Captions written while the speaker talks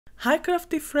Hi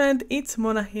crafty friend, it's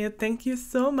Mona here. Thank you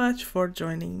so much for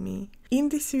joining me. In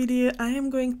this video I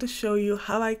am going to show you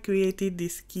how I created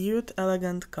these cute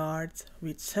elegant cards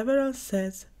with several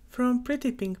sets from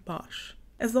Pretty Pink Posh.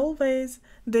 As always,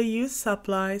 the used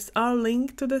supplies are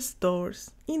linked to the stores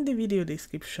in the video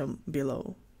description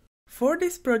below. For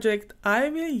this project I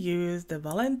will use the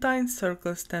Valentine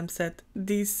circle stamp set,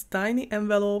 this tiny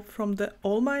envelope from the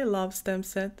All My Love stamp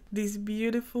set, this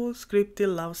beautiful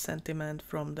scripted love sentiment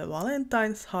from the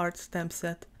Valentine's heart stamp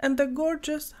set, and the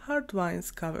gorgeous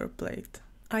Heartwines cover plate.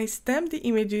 I stamped the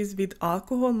images with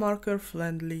alcohol marker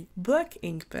friendly black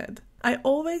ink pad. I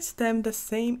always stamp the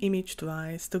same image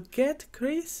twice to get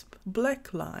crisp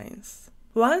black lines.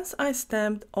 Once I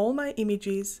stamped all my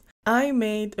images, I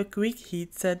made a quick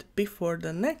heat set before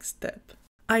the next step.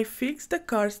 I fixed the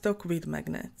cardstock with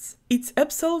magnets. It's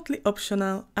absolutely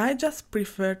optional, I just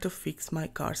prefer to fix my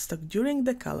cardstock during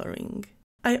the coloring.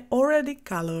 I already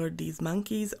colored these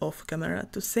monkeys off camera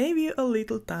to save you a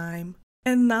little time,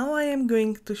 and now I am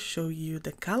going to show you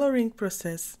the coloring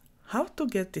process, how to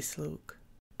get this look.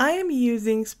 I am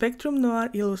using Spectrum Noir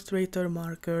Illustrator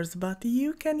markers, but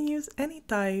you can use any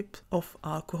type of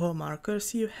alcohol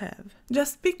markers you have.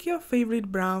 Just pick your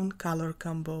favorite brown color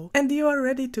combo and you are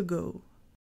ready to go.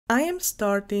 I am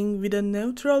starting with a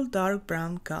neutral dark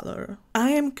brown color. I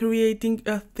am creating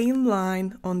a thin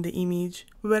line on the image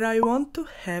where I want to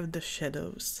have the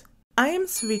shadows. I am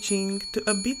switching to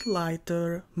a bit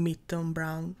lighter mid-tone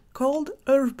brown called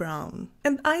Earth Brown,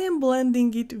 and I am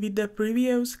blending it with the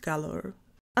previous color.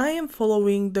 I am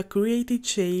following the created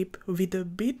shape with a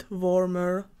bit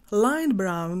warmer light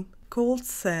brown called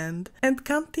Sand and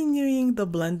continuing the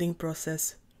blending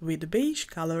process with beige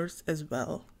colors as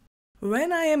well.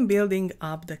 When I am building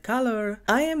up the color,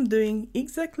 I am doing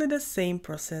exactly the same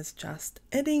process, just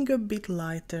adding a bit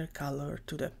lighter color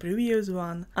to the previous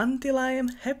one until I am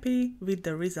happy with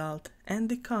the result and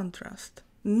the contrast.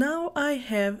 Now I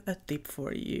have a tip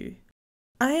for you.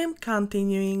 I am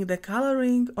continuing the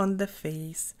coloring on the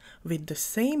face with the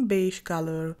same beige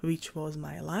color which was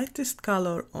my lightest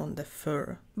color on the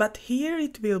fur, but here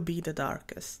it will be the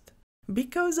darkest.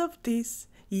 Because of this,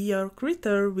 your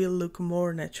critter will look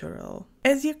more natural.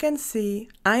 As you can see,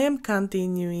 I am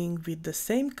continuing with the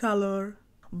same color,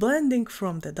 blending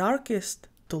from the darkest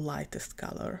to lightest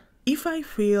color. If I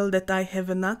feel that I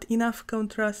have not enough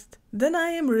contrast, then I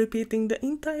am repeating the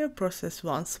entire process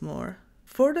once more.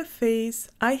 For the face,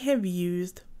 I have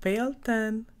used pale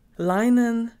tan,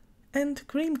 linen, and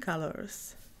cream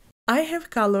colors. I have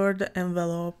colored the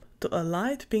envelope to a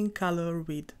light pink color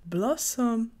with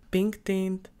blossom, pink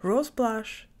tint, rose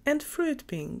blush, and fruit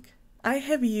pink. I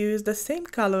have used the same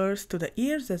colors to the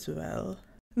ears as well.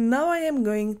 Now I am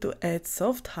going to add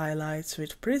soft highlights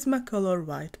with Prismacolor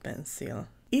white pencil.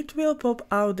 It will pop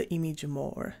out the image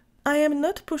more. I am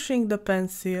not pushing the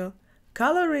pencil,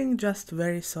 coloring just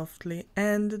very softly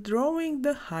and drawing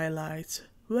the highlights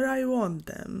where I want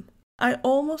them. I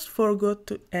almost forgot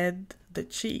to add the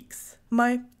cheeks.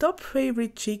 My top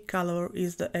favorite cheek color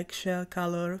is the eggshell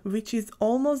color, which is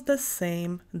almost the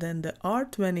same than the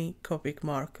R20 Copic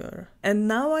marker. And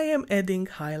now I am adding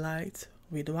highlights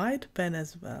with white pen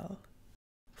as well.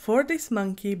 For this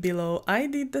monkey below I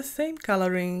did the same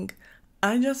coloring.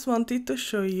 I just wanted to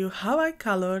show you how I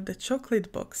colored the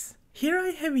chocolate box. Here I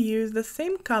have used the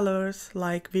same colors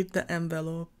like with the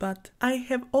envelope, but I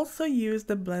have also used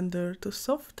the blender to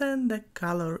soften the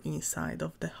color inside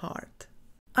of the heart.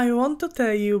 I want to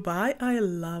tell you why I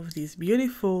love this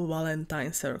beautiful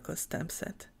Valentine circle stamp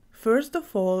set. First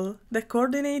of all, the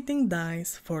coordinating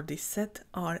dies for this set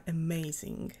are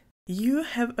amazing. You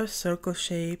have a circle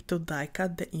shape to die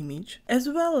cut the image, as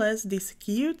well as this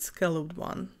cute scalloped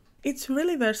one. It's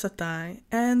really versatile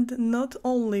and not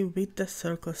only with the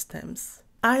circle stamps.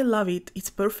 I love it,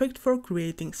 it's perfect for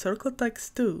creating circle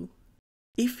tags too.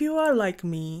 If you are like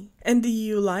me and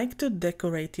you like to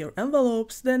decorate your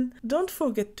envelopes, then don't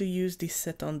forget to use this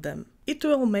set on them. It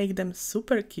will make them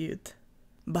super cute.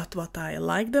 But what I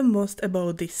like the most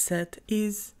about this set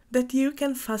is that you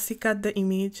can fussy cut the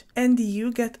image and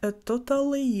you get a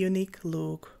totally unique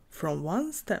look from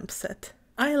one stamp set.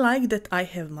 I like that I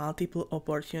have multiple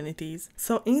opportunities,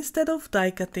 so instead of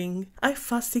die cutting, I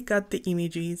fussy cut the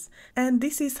images and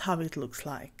this is how it looks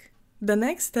like. The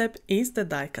next step is the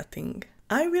die cutting.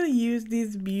 I will use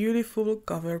this beautiful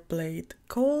cover plate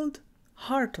called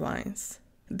Heartwines.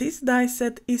 This die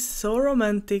set is so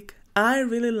romantic, I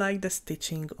really like the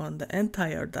stitching on the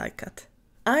entire die cut.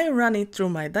 I run it through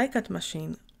my die cut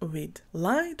machine with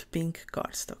light pink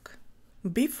cardstock.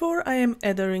 Before I am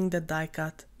adhering the die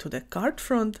cut to the card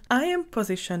front, I am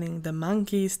positioning the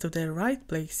monkeys to their right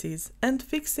places and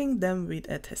fixing them with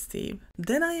adhesive.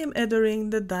 Then I am adhering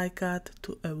the die cut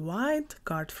to a wide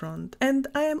card front, and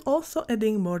I am also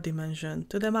adding more dimension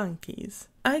to the monkeys.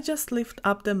 I just lift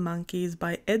up the monkeys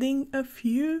by adding a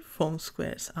few foam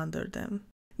squares under them.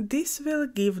 This will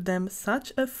give them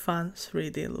such a fun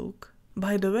 3D look.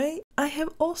 By the way, I have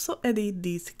also added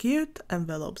these cute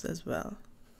envelopes as well.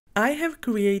 I have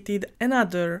created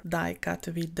another die cut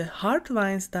with the Heart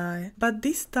Vines die, but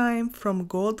this time from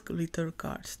gold glitter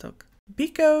cardstock.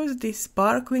 Because this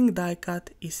sparkling die cut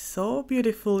is so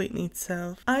beautiful in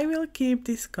itself, I will keep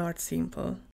this card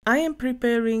simple. I am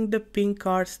preparing the pink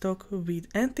cardstock with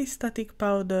anti-static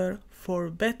powder for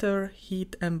better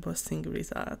heat embossing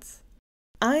results.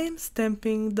 I am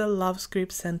stamping the love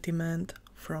script sentiment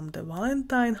from the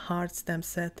Valentine heart stamp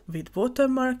set with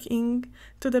watermark ink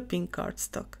to the pink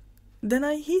cardstock. Then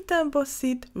I heat emboss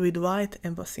it with white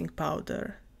embossing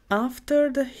powder.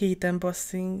 After the heat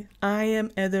embossing, I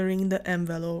am adhering the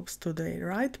envelopes to their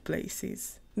right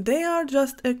places. They are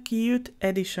just a cute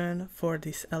addition for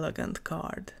this elegant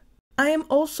card. I am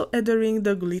also adhering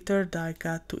the glitter die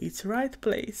cut to its right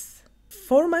place.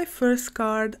 For my first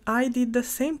card, I did the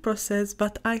same process,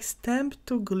 but I stamped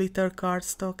to glitter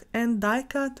cardstock and die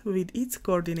cut with its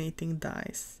coordinating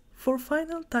dies. For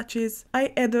final touches,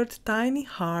 I added tiny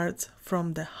hearts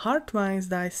from the Heart Vines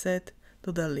die set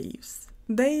to the leaves.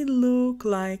 They look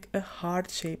like a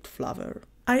heart-shaped flower.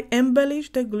 I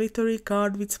embellished the glittery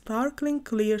card with sparkling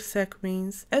clear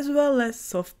sequins as well as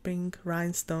soft pink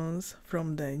rhinestones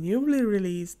from the newly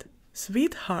released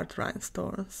Sweetheart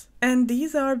Rhinestones. And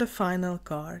these are the final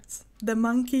cards. The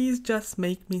monkeys just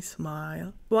make me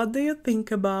smile. What do you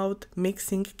think about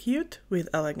mixing cute with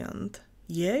elegant?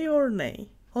 Yay or nay?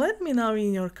 Let me know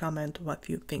in your comment what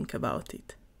you think about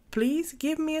it. Please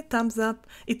give me a thumbs up,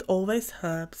 it always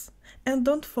helps. And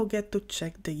don't forget to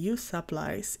check the used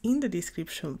supplies in the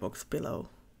description box below.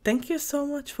 Thank you so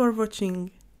much for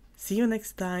watching. See you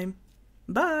next time.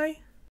 Bye!